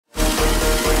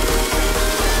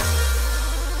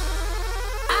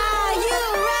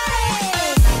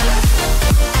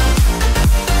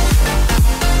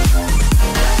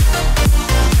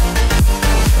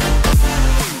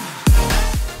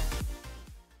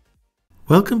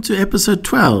Welcome to episode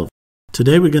 12.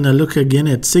 Today we're going to look again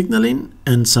at signaling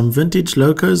and some vintage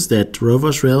locos that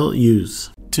Rovos Rail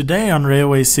use. Today on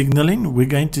railway signaling we're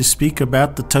going to speak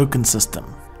about the token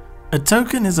system. A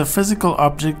token is a physical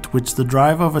object which the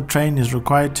driver of a train is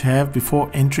required to have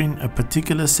before entering a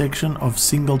particular section of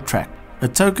single track. A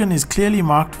token is clearly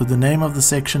marked with the name of the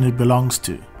section it belongs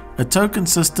to. A token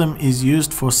system is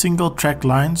used for single track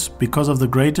lines because of the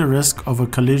greater risk of a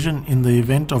collision in the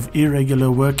event of irregular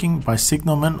working by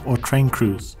signalmen or train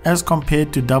crews, as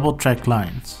compared to double track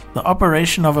lines. The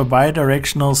operation of a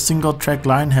bidirectional single track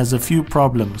line has a few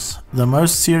problems, the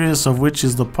most serious of which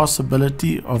is the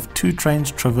possibility of two trains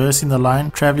traversing the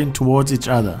line traveling towards each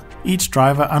other, each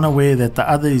driver unaware that the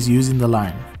other is using the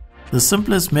line. The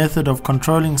simplest method of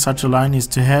controlling such a line is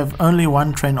to have only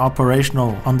one train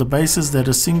operational on the basis that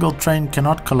a single train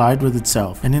cannot collide with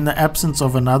itself, and in the absence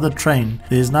of another train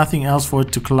there is nothing else for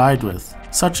it to collide with.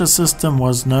 Such a system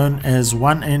was known as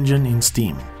one engine in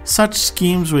steam. Such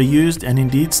schemes were used and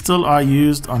indeed still are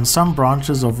used on some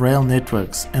branches of rail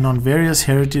networks and on various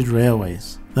heritage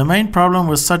railways. The main problem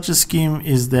with such a scheme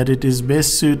is that it is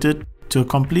best suited to a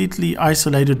completely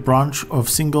isolated branch of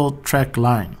single track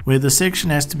line. Where the section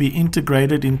has to be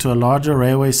integrated into a larger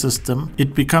railway system,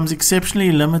 it becomes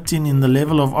exceptionally limiting in the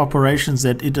level of operations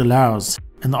that it allows,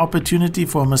 and the opportunity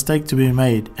for a mistake to be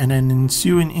made and an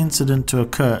ensuing incident to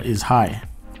occur is high.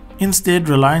 Instead,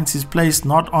 reliance is placed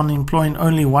not on employing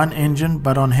only one engine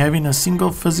but on having a single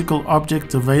physical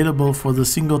object available for the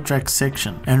single track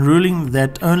section, and ruling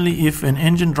that only if an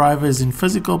engine driver is in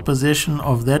physical possession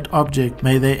of that object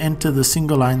may they enter the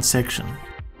single line section.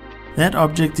 That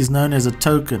object is known as a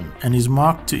token and is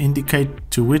marked to indicate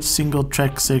to which single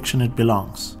track section it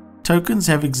belongs. Tokens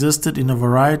have existed in a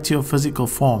variety of physical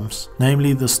forms,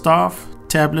 namely the staff,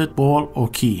 tablet, ball or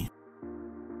key.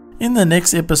 In the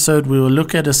next episode we will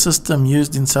look at a system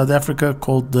used in South Africa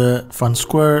called the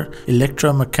McCoy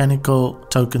electromechanical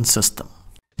token system.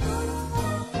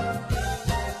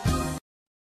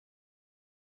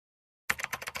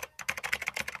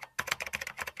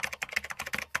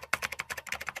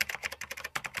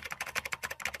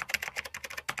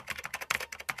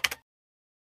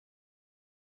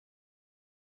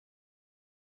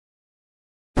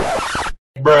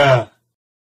 Bruh.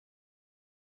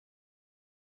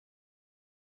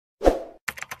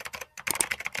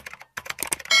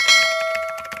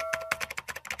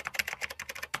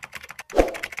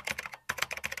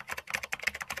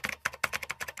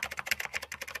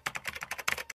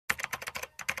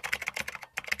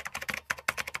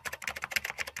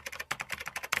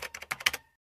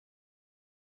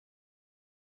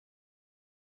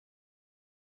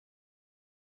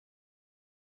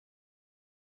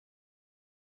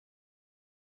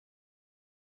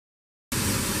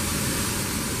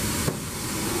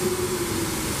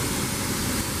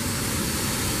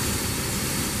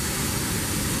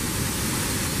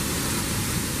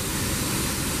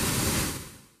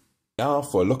 Now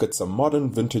for a look at some modern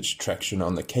vintage traction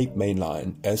on the Cape Main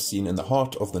Line as seen in the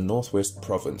heart of the Northwest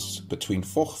Province between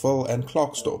Foudroie and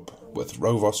Klerksdorp with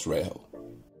Rovos Rail.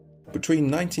 Between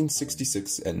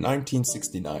 1966 and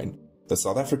 1969, the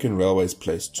South African Railways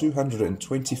placed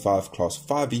 225 Class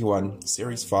 5E1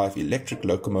 Series 5 electric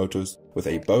locomotives with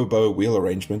a Bobo wheel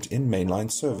arrangement in mainline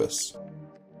service.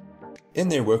 In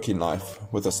their working life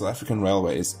with the South African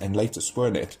Railways and later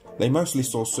Spoornet, they mostly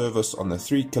saw service on the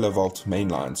 3 kV main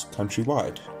lines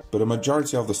countrywide, but a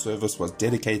majority of the service was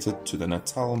dedicated to the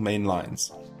Natal main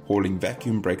lines, hauling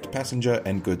vacuum-braked passenger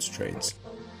and goods trains.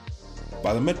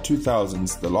 By the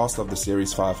mid-2000s, the last of the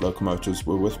Series 5 locomotives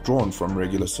were withdrawn from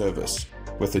regular service,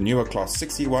 with the newer Class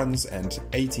 6E1s and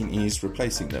 18Es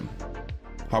replacing them.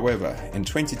 However, in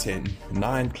 2010,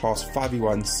 9 Class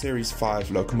 5E1 Series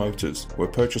 5 locomotives were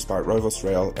purchased by Rovos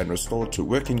Rail and restored to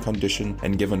working condition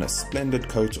and given a splendid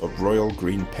coat of royal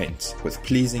green paint with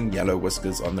pleasing yellow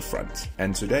whiskers on the front.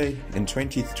 And today, in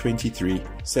 2023,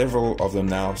 several of them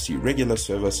now see regular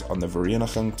service on the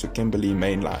Vereeniging to Kimberley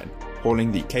main line,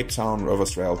 hauling the Cape Town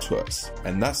Rovos Rail tours,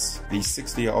 and thus these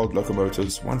 60-year-old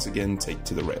locomotives once again take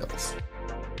to the rails.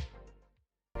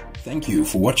 Thank you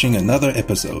for watching another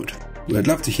episode. We'd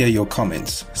love to hear your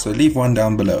comments, so leave one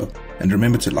down below, and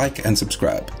remember to like and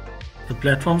subscribe. The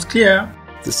platform's clear.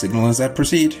 The signal is that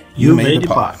proceed. You may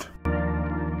depart.